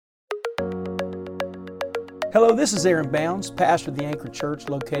Hello, this is Aaron Bounds, pastor of the Anchor Church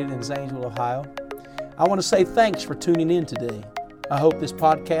located in Zanesville, Ohio. I want to say thanks for tuning in today. I hope this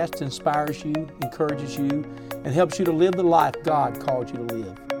podcast inspires you, encourages you, and helps you to live the life God called you to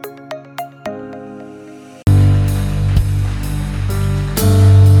live.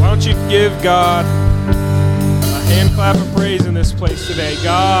 Why don't you give God a hand clap of praise in this place today?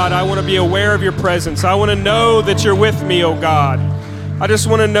 God, I want to be aware of your presence. I want to know that you're with me, oh God. I just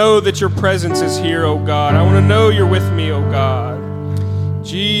want to know that your presence is here, oh God. I want to know you're with me, oh God. In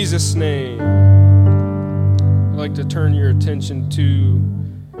Jesus' name. I'd like to turn your attention to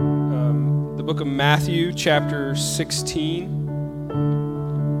the book of Matthew, chapter 16.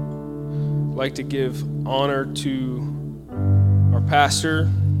 I'd like to give honor to our pastor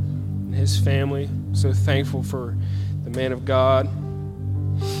and his family. I'm so thankful for the man of God.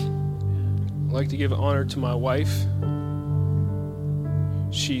 I'd like to give honor to my wife.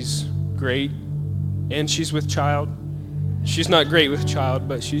 She's great, and she's with child. She's not great with child,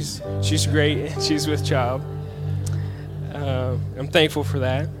 but she's great, and she's with child. I'm thankful for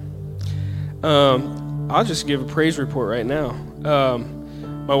that. I'll just give a praise report right now.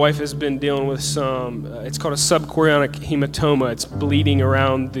 My wife has been dealing with some, it's called a subchorionic hematoma. It's bleeding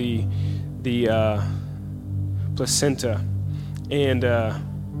around the placenta. And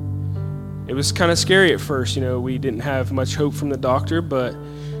it was kind of scary at first. You know, we didn't have much hope from the doctor, but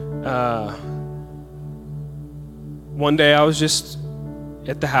one day I was just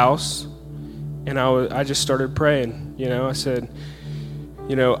at the house, and I just started praying. You know, I said,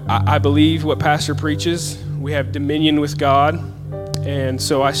 you know, I believe what Pastor preaches. We have dominion with God. And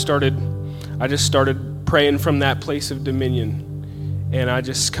so I just started praying from that place of dominion. And I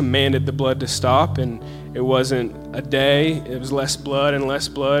just commanded the blood to stop, and it wasn't a day, it was less blood, and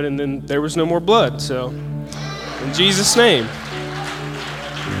then there was no more blood. So, in Jesus' name.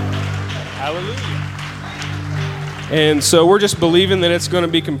 Hallelujah. And so we're just believing that it's going to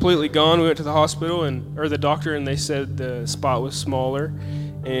be completely gone. We went to the hospital or the doctor, and they said the spot was smaller.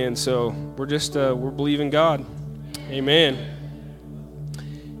 And so we're believing God. Amen.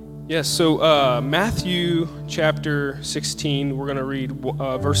 Yes, so Matthew chapter 16, we're going to read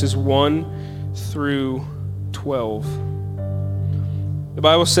verses 1 through 12. The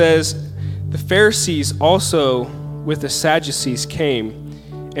Bible says, "The Pharisees also with the Sadducees came,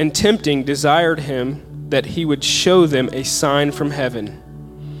 and tempting desired him that he would show them a sign from heaven.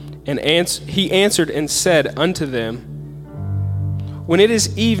 And he answered and said unto them, When it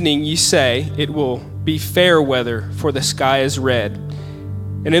is evening, ye say, It will be fair weather, for the sky is red.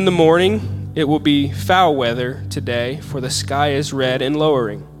 And in the morning, it will be foul weather today, for the sky is red and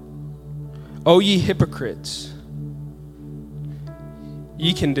lowering. O ye hypocrites,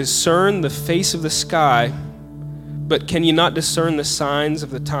 ye can discern the face of the sky, but can ye not discern the signs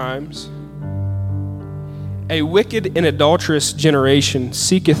of the times? A wicked and adulterous generation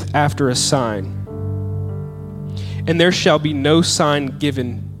seeketh after a sign, and there shall be no sign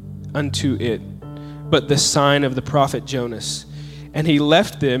given unto it, but the sign of the prophet Jonas. And he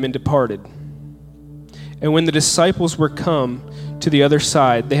left them and departed. And when the disciples were come to the other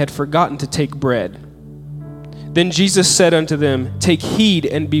side, they had forgotten to take bread. Then Jesus said unto them, Take heed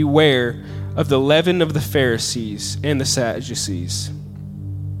and beware of the leaven of the Pharisees and the Sadducees.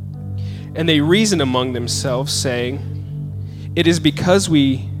 And they reasoned among themselves, saying, It is because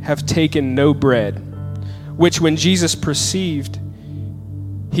we have taken no bread. Which when Jesus perceived,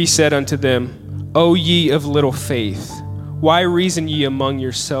 he said unto them, O ye of little faith, why reason ye among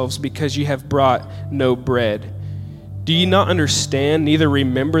yourselves, because ye have brought no bread? Do ye not understand, neither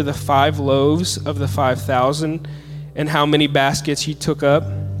remember the 5 loaves of the 5,000, and how many baskets ye took up?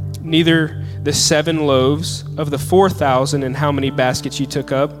 Neither the 7 loaves of the 4,000, and how many baskets ye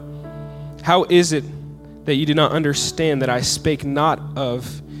took up? How is it that ye do not understand that I spake not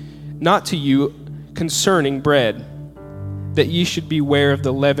to you concerning bread, that ye should beware of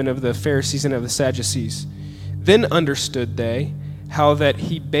the leaven of the Pharisees and of the Sadducees? Then understood they how that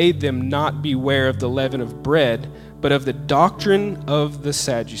he bade them not beware of the leaven of bread, but of the doctrine of the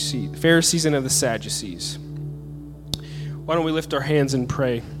Pharisees and of the Sadducees. Why don't we lift our hands and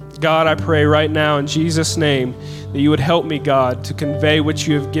pray? God, I pray right now in Jesus' name that you would help me, God, to convey what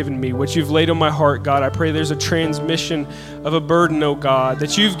you have given me, what you've laid on my heart, God. I pray there's a transmission of a burden, oh God,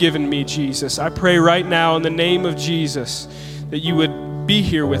 that you've given me, Jesus. I pray right now in the name of Jesus that you would be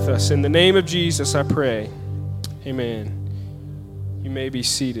here with us. In the name of Jesus, I pray. Amen. You may be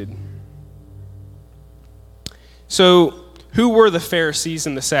seated. So, who were the Pharisees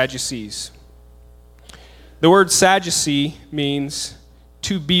and the Sadducees? The word Sadducee means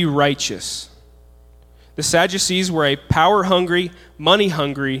to be righteous. The Sadducees were a power-hungry,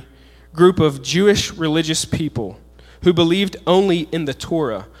 money-hungry group of Jewish religious people who believed only in the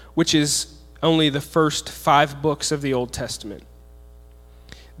Torah, which is only the first 5 books of the Old Testament.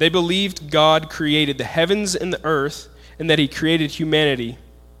 They believed God created the heavens and the earth and that he created humanity,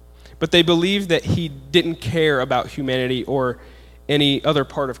 but they believed that he didn't care about humanity or any other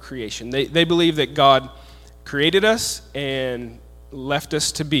part of creation. They believed that God created us and left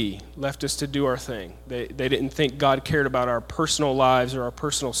us to do our thing. They didn't think God cared about our personal lives or our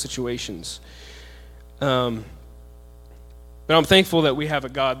personal situations. But I'm thankful that we have a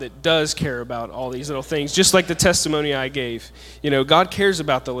God that does care about all these little things, just like the testimony I gave. God cares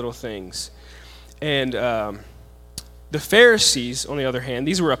about the little things. And the Pharisees, on the other hand,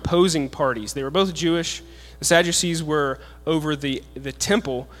 these were opposing parties. They were both Jewish. The Sadducees were over the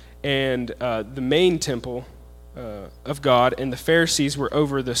temple and the main temple of God, and the Pharisees were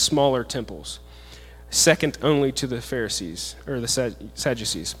over the smaller temples, second only to the Pharisees, or the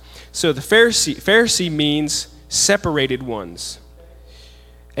Sadducees. So the Pharisee means separated ones.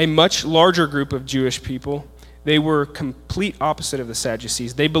 A much larger group of Jewish people. They were complete opposite of the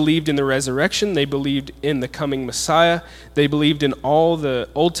Sadducees. They believed in the resurrection. They believed in the coming Messiah. They believed in all the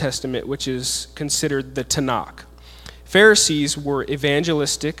Old Testament, which is considered the Tanakh. Pharisees were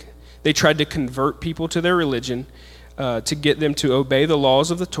evangelistic. They tried to convert people to their religion, to get them to obey the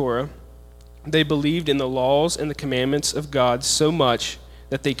laws of the Torah. They believed in the laws and the commandments of God so much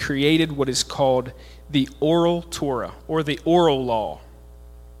that they created what is called the oral Torah, or the oral law.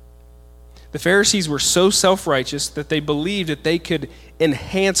 The Pharisees were so self-righteous that they believed that they could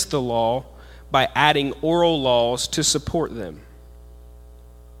enhance the law by adding oral laws to support them.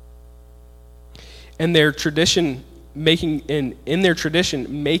 And their tradition making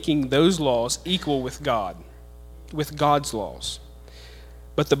those laws equal with God, with God's laws.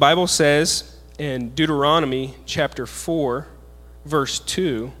 But the Bible says in Deuteronomy chapter 4, verse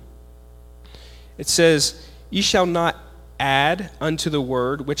 2, it says, "Ye shall not add unto the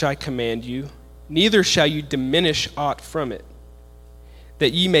word which I command you, neither shall you diminish aught from it,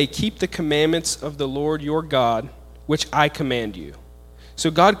 that ye may keep the commandments of the Lord your God, which I command you." So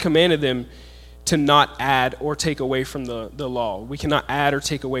God commanded them to not add or take away from the law. We cannot add or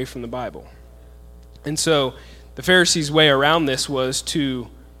take away from the Bible. And so the Pharisees' way around this was to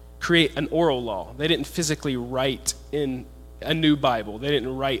create an oral law. They didn't physically write in a new Bible. They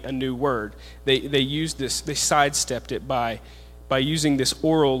didn't write a new word. They used this, they sidestepped it by using this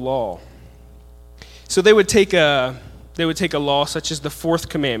oral law. So they would take a law such as the 4th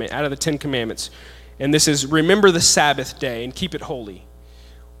commandment out of the 10 commandments. And this is, remember the Sabbath day and keep it holy.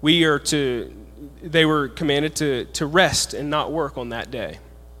 They were commanded to rest and not work on that day.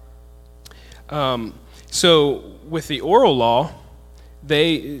 So with the oral law,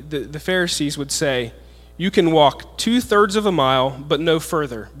 the Pharisees would say, you can walk 2/3 of a mile, but no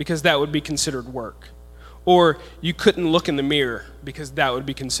further, because that would be considered work. Or you couldn't look in the mirror, because that would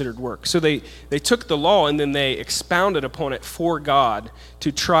be considered work. So they took the law and then they expounded upon it for God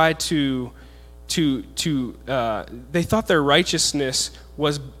to try to they thought their righteousness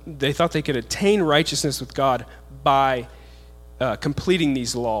was, they thought they could attain righteousness with God by completing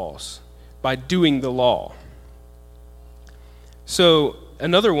these laws, by doing the law. So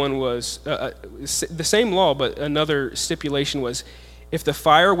another one was the same law, but another stipulation was, if the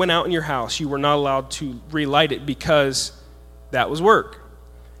fire went out in your house, you were not allowed to relight it because that was work.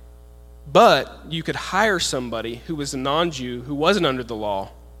 But you could hire somebody who was a non-Jew who wasn't under the law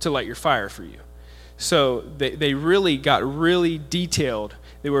to light your fire for you. So they really got really detailed.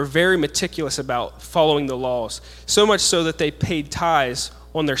 They were very meticulous about following the laws, so much so that they paid tithes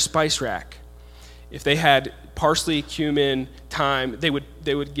on their spice rack. If they had parsley, cumin, thyme, they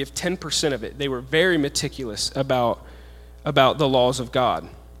would give 10% of it. They were very meticulous about the laws of God,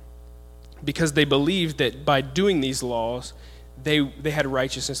 because they believed that by doing these laws, they had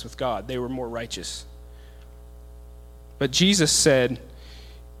righteousness with God. They were more righteous. But Jesus said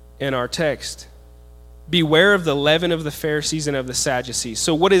in our text, beware of the leaven of the Pharisees and of the Sadducees.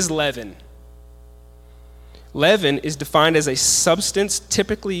 So what is leaven? Leaven is defined as a substance,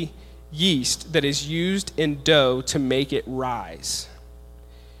 typically yeast, that is used in dough to make it rise.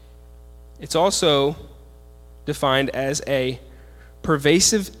 It's also defined as a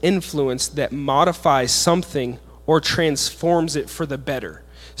pervasive influence that modifies something or transforms it for the better.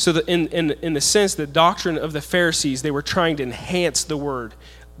 So that in the sense, the doctrine of the Pharisees, they were trying to enhance the word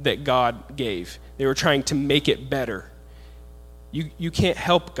that God gave. They were trying to make it better. You can't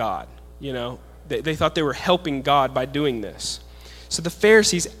help God, you know. They thought they were helping God by doing this. So the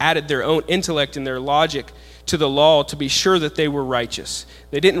Pharisees added their own intellect and their logic to the law to be sure that they were righteous.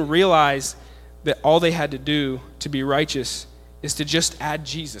 They didn't realize that all they had to do to be righteous is to just add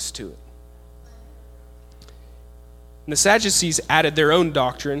Jesus to it. And the Sadducees added their own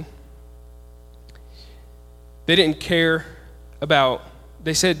doctrine. They didn't care about,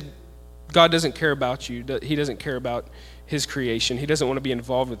 they said, God doesn't care about you. He doesn't care about his creation. He doesn't want to be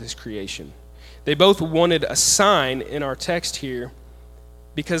involved with his creation. They both wanted a sign in our text here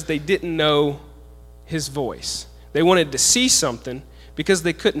because they didn't know his voice. They wanted to see something because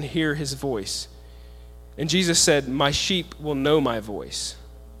they couldn't hear his voice. And Jesus said, my sheep will know my voice.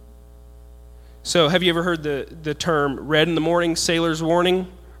 So have you ever heard the term red in the morning, sailor's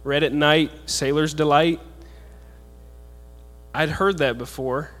warning, red at night, sailor's delight? I'd heard that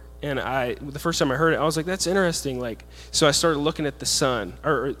before, and the first time I heard it, I was like, that's interesting. Like, so I started looking at the sun,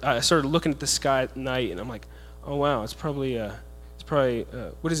 or I started looking at the sky at night, and I'm like, oh wow, it's probably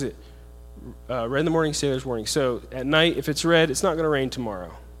what is it? Red in the morning, sailor's warning. So at night, if it's red, it's not going to rain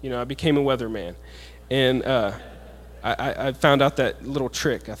tomorrow. I became a weatherman, and I found out that little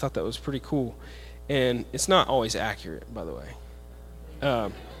trick. I thought that was pretty cool, and it's not always accurate, by the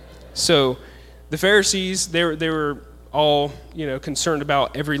way. So the Pharisees, they were all concerned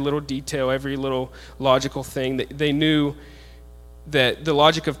about every little detail, every little logical thing. They knew that the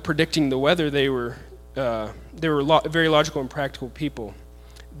logic of predicting the weather, they were very logical and practical people.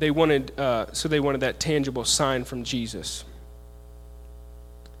 They wanted that tangible sign from Jesus.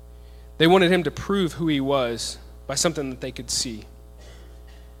 They wanted him to prove who he was by something that they could see.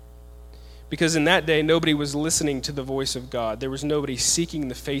 Because in that day, nobody was listening to the voice of God. There was nobody seeking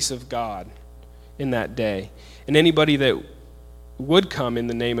the face of God in that day. And anybody that would come in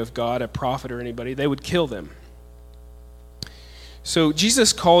the name of God, a prophet or anybody, they would kill them. So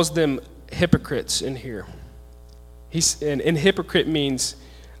Jesus calls them hypocrites in here. And hypocrite means,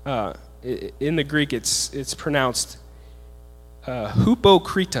 in the Greek, it's pronounced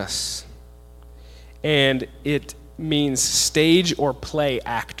hypokritos, and it means stage or play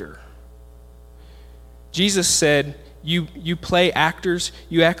actor. Jesus said, you play actors,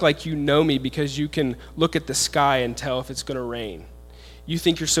 you act like you know me because you can look at the sky and tell if it's going to rain. You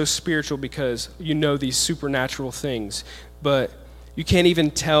think you're so spiritual because you know these supernatural things, but you can't even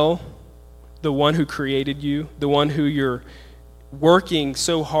tell the one who created you, the one who you're working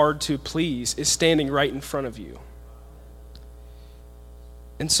so hard to please, is standing right in front of you.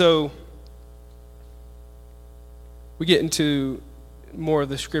 And so we get into more of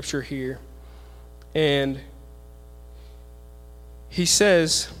the scripture here, and he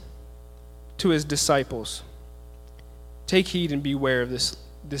says to his disciples, take heed and beware of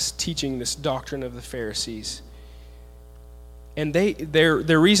this teaching, this doctrine of the Pharisees. And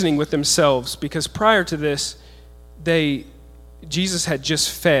they're reasoning with themselves, because prior to this, Jesus had just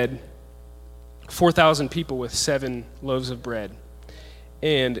fed 4,000 people with 7 loaves of bread.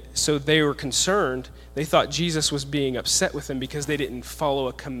 And so they were concerned. They thought Jesus was being upset with them because they didn't follow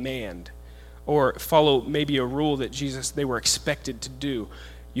a command or follow maybe a rule that they were expected to do.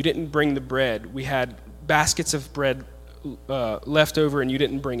 You didn't bring the bread. We had baskets of bread left over, and you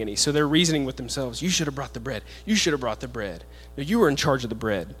didn't bring any. So they're reasoning with themselves, you should have brought the bread. You should have brought the bread. You were in charge of the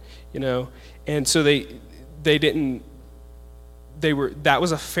bread, And so that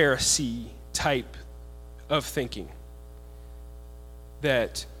was a Pharisee type of thinking.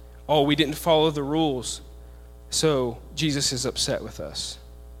 That, we didn't follow the rules, so Jesus is upset with us.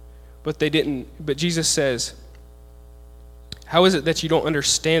 But they didn't. But Jesus says, how is it that you don't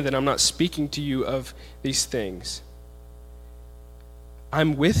understand that I'm not speaking to you of these things?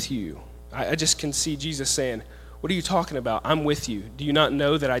 I'm with you. I just can see Jesus saying, what are you talking about? I'm with you. Do you not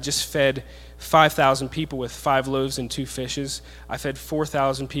know that I just fed 5,000 people with 5 loaves and 2 fishes? I fed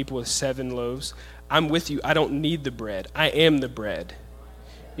 4,000 people with 7 loaves. I'm with you. I don't need the bread. I am the bread.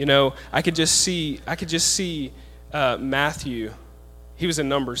 I could just see Matthew. He was a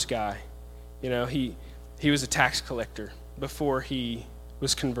numbers guy. He was a tax collector before he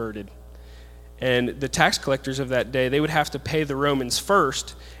was converted. And the tax collectors of that day, they would have to pay the Romans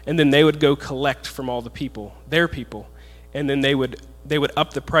first, and then they would go collect from all the people, their people, and then they would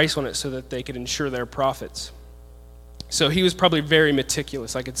up the price on it so that they could ensure their profits. So he was probably very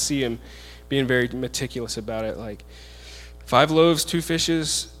meticulous. I could see him being very meticulous about it, like 5 loaves, 2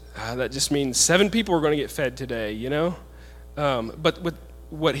 fishes, that just means 7 people are going to get fed today, But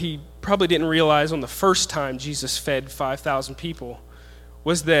what he probably didn't realize on the first time Jesus fed 5,000 people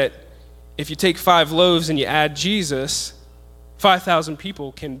was that if you take 5 loaves and you add Jesus, 5,000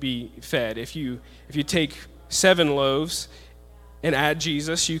 people can be fed. If you take 7 loaves and add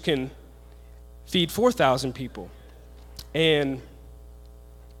Jesus, you can feed 4,000 people. And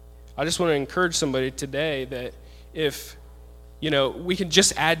I just want to encourage somebody today that if we can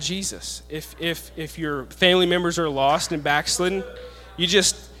just add Jesus. If your family members are lost and backslidden, you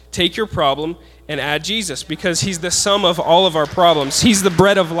just take your problem and add Jesus, because he's the sum of all of our problems. He's the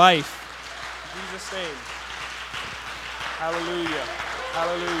bread of life. In Jesus' name. Hallelujah.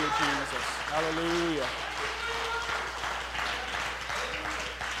 Hallelujah, Jesus. Hallelujah.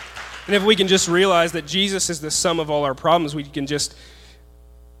 And if we can just realize that Jesus is the sum of all our problems, we can just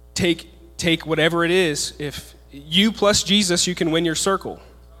take whatever it is. If you plus Jesus, you can win your circle,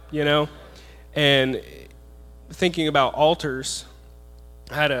 And thinking about altars,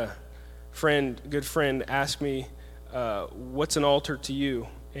 I had a good friend ask me, what's an altar to you?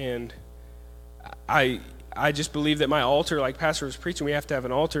 And I just believe that my altar, like Pastor was preaching, we have to have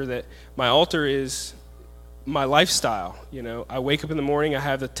an altar, that my altar is my lifestyle. I wake up in the morning, I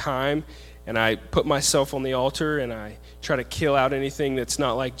have the time, and I put myself on the altar, and I try to kill out anything that's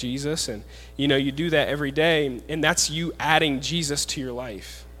not like Jesus. And, you do that every day, and that's you adding Jesus to your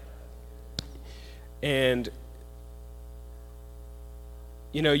life. And,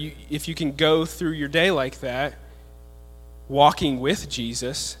 if you can go through your day like that, walking with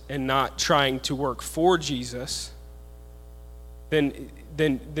Jesus and not trying to work for Jesus, then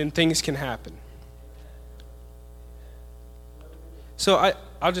things can happen. So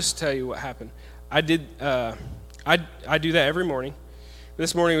I'll just tell you what happened. I do that every morning.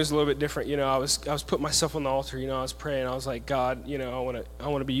 This morning was a little bit different. I was putting myself on the altar. I was praying. I was like, God, I want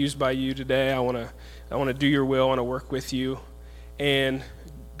to be used by you today. I want to do your will. I want to work with you. And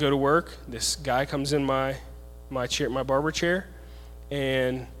go to work. This guy comes in my chair, my barber chair,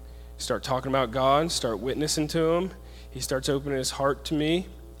 and start talking about God, start witnessing to him. He starts opening his heart to me,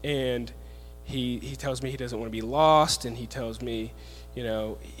 and he tells me he doesn't want to be lost, and he tells me,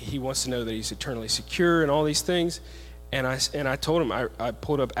 he wants to know that he's eternally secure and all these things. And I told him, I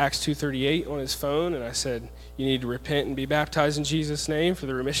pulled up Acts 2:38 on his phone, and I said, you need to repent and be baptized in Jesus' name for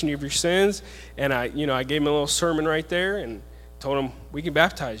the remission of your sins. And I gave him a little sermon right there and told him, we can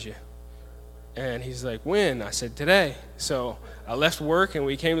baptize you. And he's like, when? I said, today. So I left work, and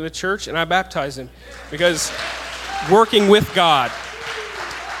we came to the church, and I baptized him, because working with God.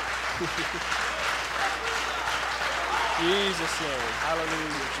 Jesus' name.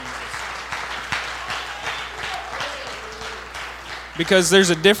 Hallelujah, Jesus. Because there's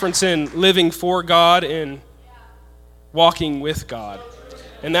a difference in living for God and walking with God.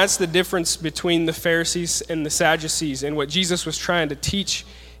 And that's the difference between the Pharisees and the Sadducees, and what Jesus was trying to teach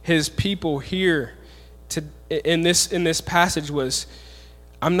his people here in this passage was,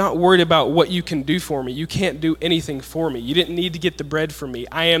 I'm not worried about what you can do for me. You can't do anything for me. You didn't need to get the bread from me.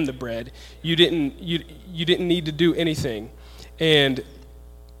 I am the bread. You didn't need to do anything. And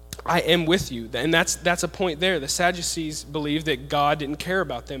I am with you. And that's a point there. The Sadducees believed that God didn't care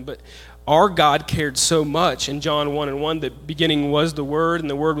about them, but our God cared so much. In John 1:1, the beginning was the Word, and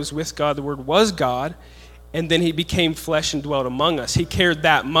the Word was with God. The Word was God, and then he became flesh and dwelt among us. He cared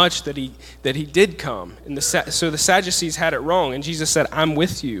that much that he did come. And so the Sadducees had it wrong, and Jesus said, I'm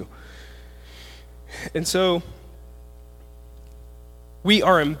with you. And so we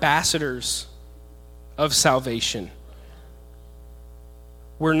are ambassadors of salvation.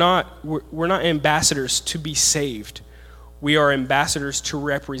 We're not ambassadors to be saved. We are ambassadors to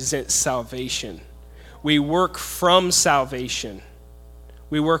represent salvation. We work from salvation.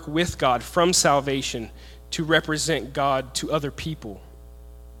 We work with God from salvation to represent God to other people.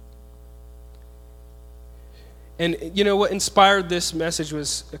 And what inspired this message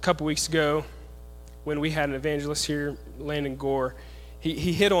was a couple weeks ago when we had an evangelist here, Landon Gore.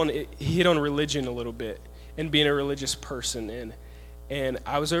 He hit on religion a little bit and being a religious person. And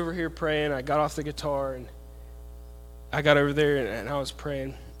I was over here praying. I got off the guitar, and I got over there, and I was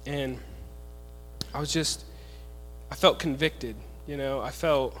praying. And I felt convicted, I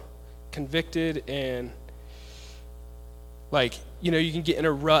felt convicted, and you can get in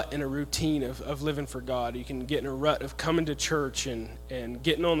a rut, in a routine of living for God. You can get in a rut of coming to church and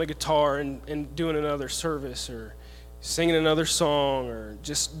getting on the guitar and doing another service, or singing another song, or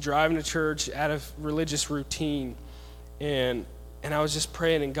just driving to church out of religious routine. And I was just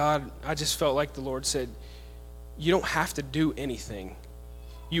praying, and God, I just felt like the Lord said, you don't have to do anything.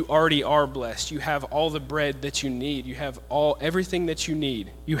 You already are blessed. You have all the bread that you need. You have everything that you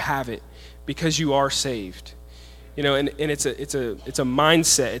need. You have it because you are saved. And it's a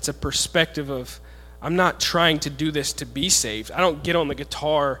mindset. It's a perspective of, I'm not trying to do this to be saved. I don't get on the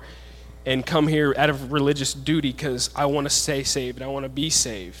guitar and come here out of religious duty because I want to stay saved and I want to be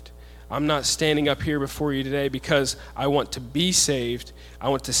saved. I'm not standing up here before you today because I want to be saved. I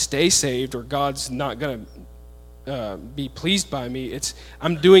want to stay saved, or God's not going to be pleased by me.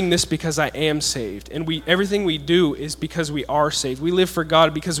 I'm doing this because I am saved. And everything we do is because we are saved. We live for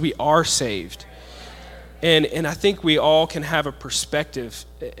God because we are saved. And I think we all can have a perspective,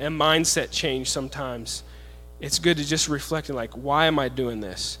 a mindset change sometimes. It's good to just reflect on, like, why am I doing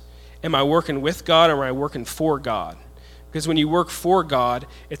this? Am I working with God or am I working for God? Because when you work for God,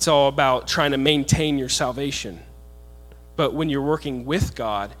 it's all about trying to maintain your salvation. But when you're working with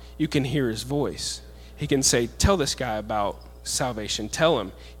God, you can hear his voice. He can say, tell this guy about salvation. Tell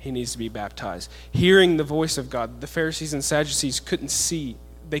him he needs to be baptized. Hearing the voice of God. The Pharisees and Sadducees couldn't see.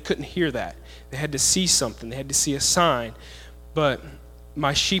 They couldn't hear that. They had to see something. They had to see a sign. But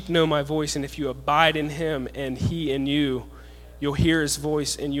my sheep know my voice, and if you abide in him and he in you, you'll hear his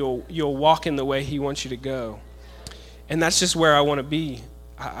voice and you'll walk in the way he wants you to go. And that's just where I want to be.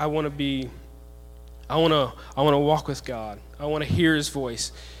 I want to walk with God. I want to hear his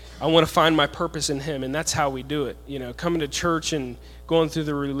voice. I want to find my purpose in him, and that's how we do it. You know, coming to church and going through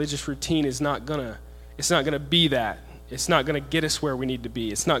the religious routine is not gonna be that. It's not gonna get us where we need to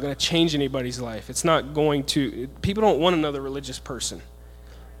be. It's not gonna change anybody's life. It's not going to. People don't want another religious person.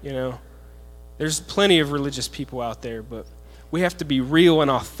 You know, there's plenty of religious people out there, but we have to be real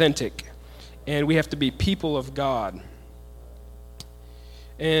and authentic, and we have to be people of God.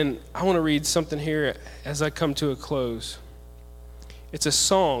 And I want to read something here as I come to a close. It's a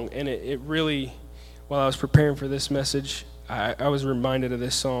song, and it really, while I was preparing for this message, I was reminded of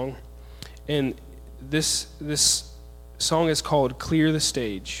this song. And this song is called Clear the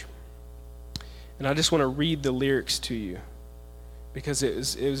Stage. And I just want to read the lyrics to you because it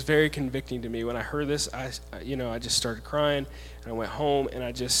was very convicting to me. When I heard this, I just started crying, and I went home, and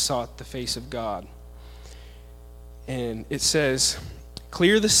I just sought the face of God. And it says,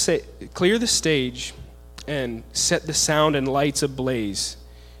 Clear the stage and set the sound and lights ablaze.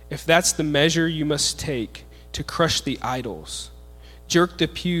 If that's the measure you must take to crush the idols, jerk the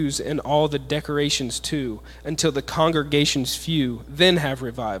pews and all the decorations too, until the congregation's few, then have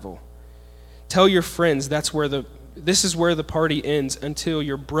revival. Tell your friends this is where the party ends until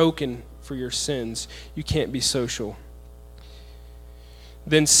you're broken for your sins. You can't be social.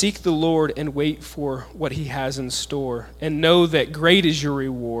 Then seek the Lord and wait for what he has in store, and know that great is your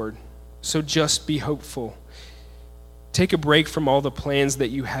reward. So just be hopeful. Take a break from all the plans that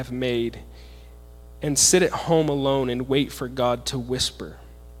you have made, and sit at home alone and wait for God to whisper.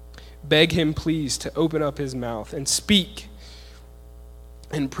 Beg him, please, to open up his mouth and speak,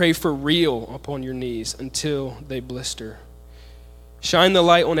 and pray for real upon your knees until they blister. Shine the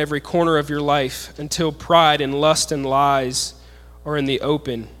light on every corner of your life until pride and lust and lies are in the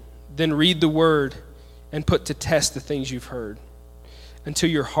open. Then read the word and put to test the things you've heard until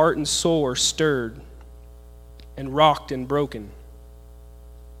your heart and soul are stirred and rocked and broken.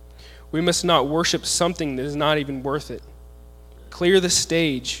 We must not worship something that is not even worth it. Clear the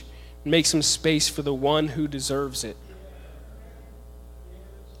stage and make some space for the one who deserves it.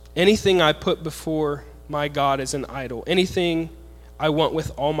 Anything I put before my God is an idol. Anything I want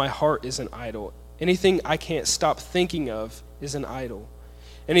with all my heart is an idol. Anything I can't stop thinking of is an idol.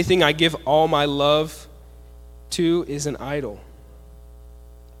 Anything I give all my love to is an idol.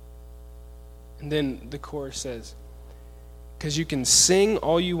 And then the chorus says, because you can sing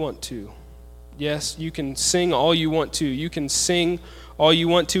all you want to. Yes, you can sing all you want to. You can sing all you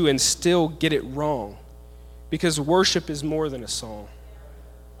want to and still get it wrong. Because worship is more than a song.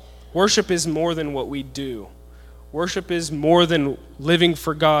 Worship is more than what we do. Worship is more than living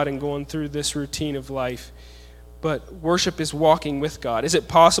for God and going through this routine of life. But worship is walking with God. Is it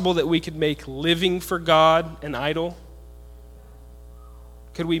possible that we could make living for God an idol?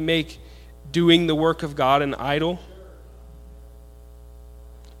 Could we make doing the work of God an idol?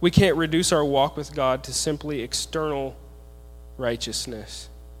 We can't reduce our walk with God to simply external righteousness.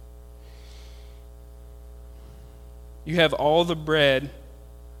 You have all the bread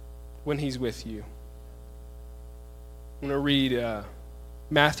when he's with you. I'm going to read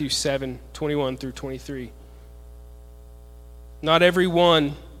Matthew 7:21 through 23. Not every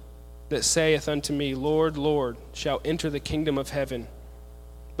one that saith unto me, Lord, Lord, shall enter the kingdom of heaven,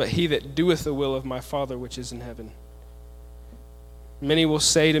 but he that doeth the will of my Father which is in heaven. Many will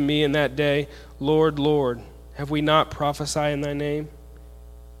say to me in that day, Lord, Lord, have we not prophesied in thy name?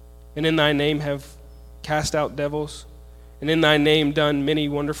 And in thy name have cast out devils? And in thy name done many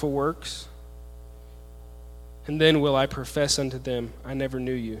wonderful works? And then will I profess unto them, I never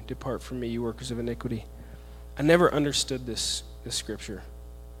knew you. Depart from me, you workers of iniquity. I never understood this scripture.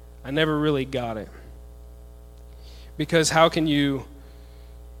 I never really got it. Because how can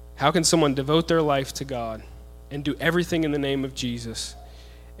someone devote their life to God and do everything in the name of Jesus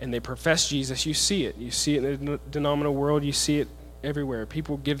and they profess Jesus, you see it. You see it in the denominational world. You see it everywhere.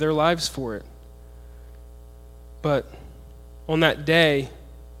 People give their lives for it. But on that day,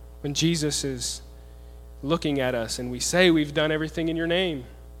 when Jesus is looking at us and we say we've done everything in your name,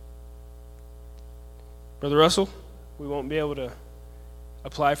 Brother Russell, we won't be able to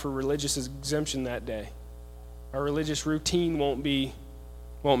apply for religious exemption that day. Our religious routine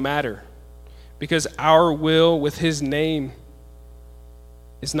won't matter, because our will with his name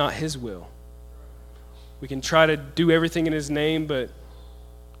is not his will. We can try to do everything in his name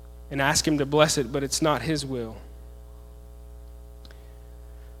and ask him to bless it, but it's not his will.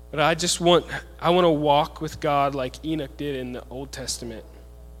 But I want to walk with God like Enoch did in the Old Testament.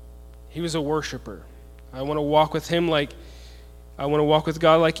 He was a worshiper. I want to walk with him like I want to walk with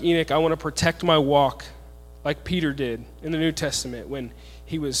God like Enoch. I want to protect my walk like Peter did in the New Testament when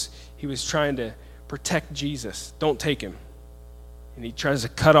he was trying to protect Jesus. Don't take him. And he tries to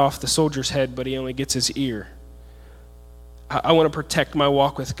cut off the soldier's head, but he only gets his ear. I want to protect my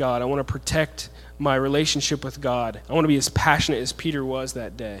walk with God. I want to protect my relationship with God. I want to be as passionate as Peter was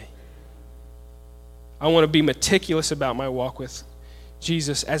that day. I want to be meticulous about my walk with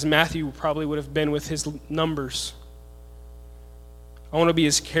Jesus, as Matthew probably would have been with his numbers. I want to be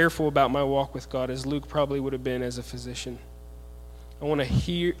as careful about my walk with God as Luke probably would have been as a physician. I want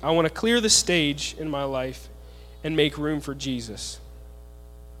to clear the stage in my life and make room for Jesus.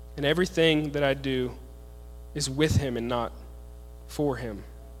 And everything that I do is with him and not for him.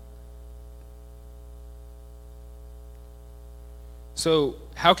 So,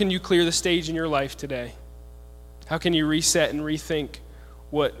 how can you clear the stage in your life today? How can you reset and rethink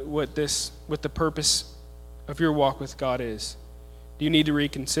what the purpose of your walk with God is? Do you need to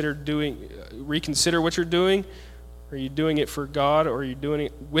reconsider what you're doing? Are you doing it for God, or are you doing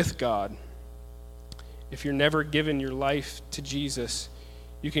it with God? If you're never given your life to Jesus,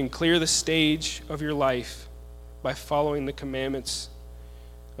 you can clear the stage of your life by following the commandments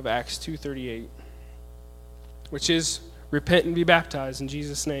of Acts 2:38, which is repent and be baptized in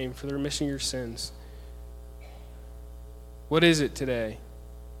Jesus' name for the remission of your sins. What is it today?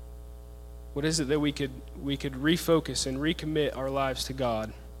 What is it that we could refocus and recommit our lives to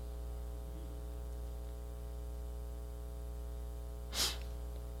God?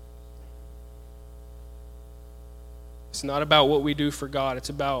 It's not about what we do for God. It's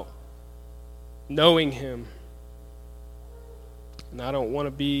about knowing him. And I don't want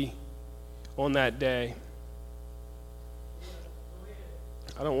to be on that day.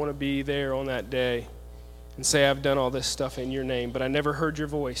 I don't want to be there on that day and say I've done all this stuff in your name, but I never heard your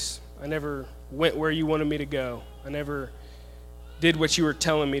voice. I never went where you wanted me to go. I never did what you were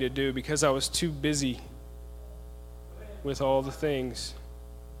telling me to do because I was too busy with all the things.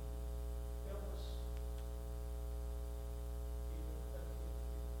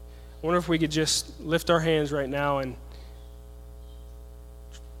 I wonder if we could just lift our hands right now and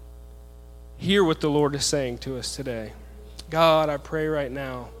hear what the Lord is saying to us today. God, I pray right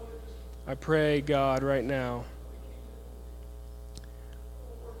now. I pray, God, right now.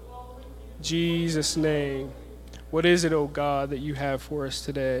 Jesus' name. What is it, oh God, that you have for us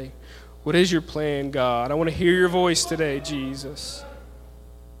today? What is your plan, God? I want to hear your voice today, Jesus.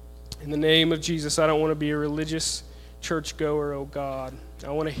 In the name of Jesus, I don't want to be a religious churchgoer, oh God. I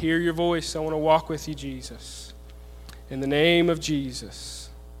want to hear your voice. I want to walk with you, Jesus. In the name of Jesus.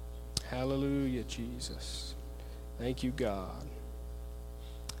 Hallelujah, Jesus. Thank you, God.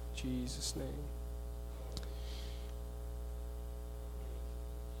 In Jesus' name.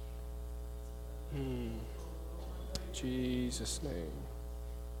 Jesus' name.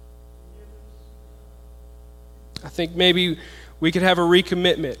 I think maybe we could have a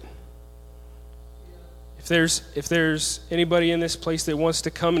recommitment. If there's anybody in this place that wants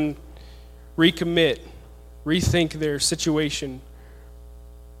to come and recommit, rethink their situation,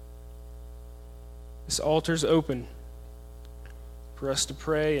 this altar's open for us to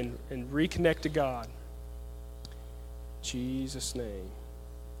pray and reconnect to God. Jesus' name.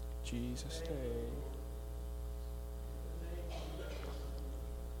 Jesus' name.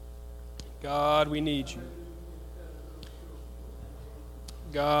 God, we need you.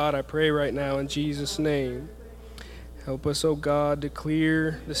 God, I pray right now in Jesus' name. Help us, oh God, to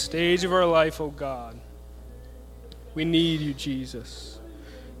clear the stage of our life, oh God. We need you, Jesus.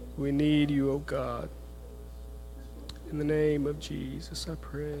 We need you, oh God. In the name of Jesus, I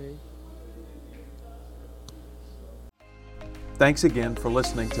pray. Thanks again for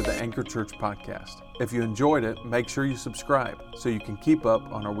listening to the Anchor Church podcast. If you enjoyed it, make sure you subscribe so you can keep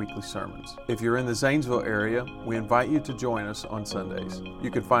up on our weekly sermons. If you're in the Zanesville area, we invite you to join us on Sundays. You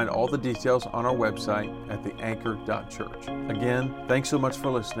can find all the details on our website at theanchor.church. Again, thanks so much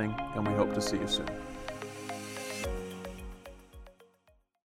for listening, and we hope to see you soon.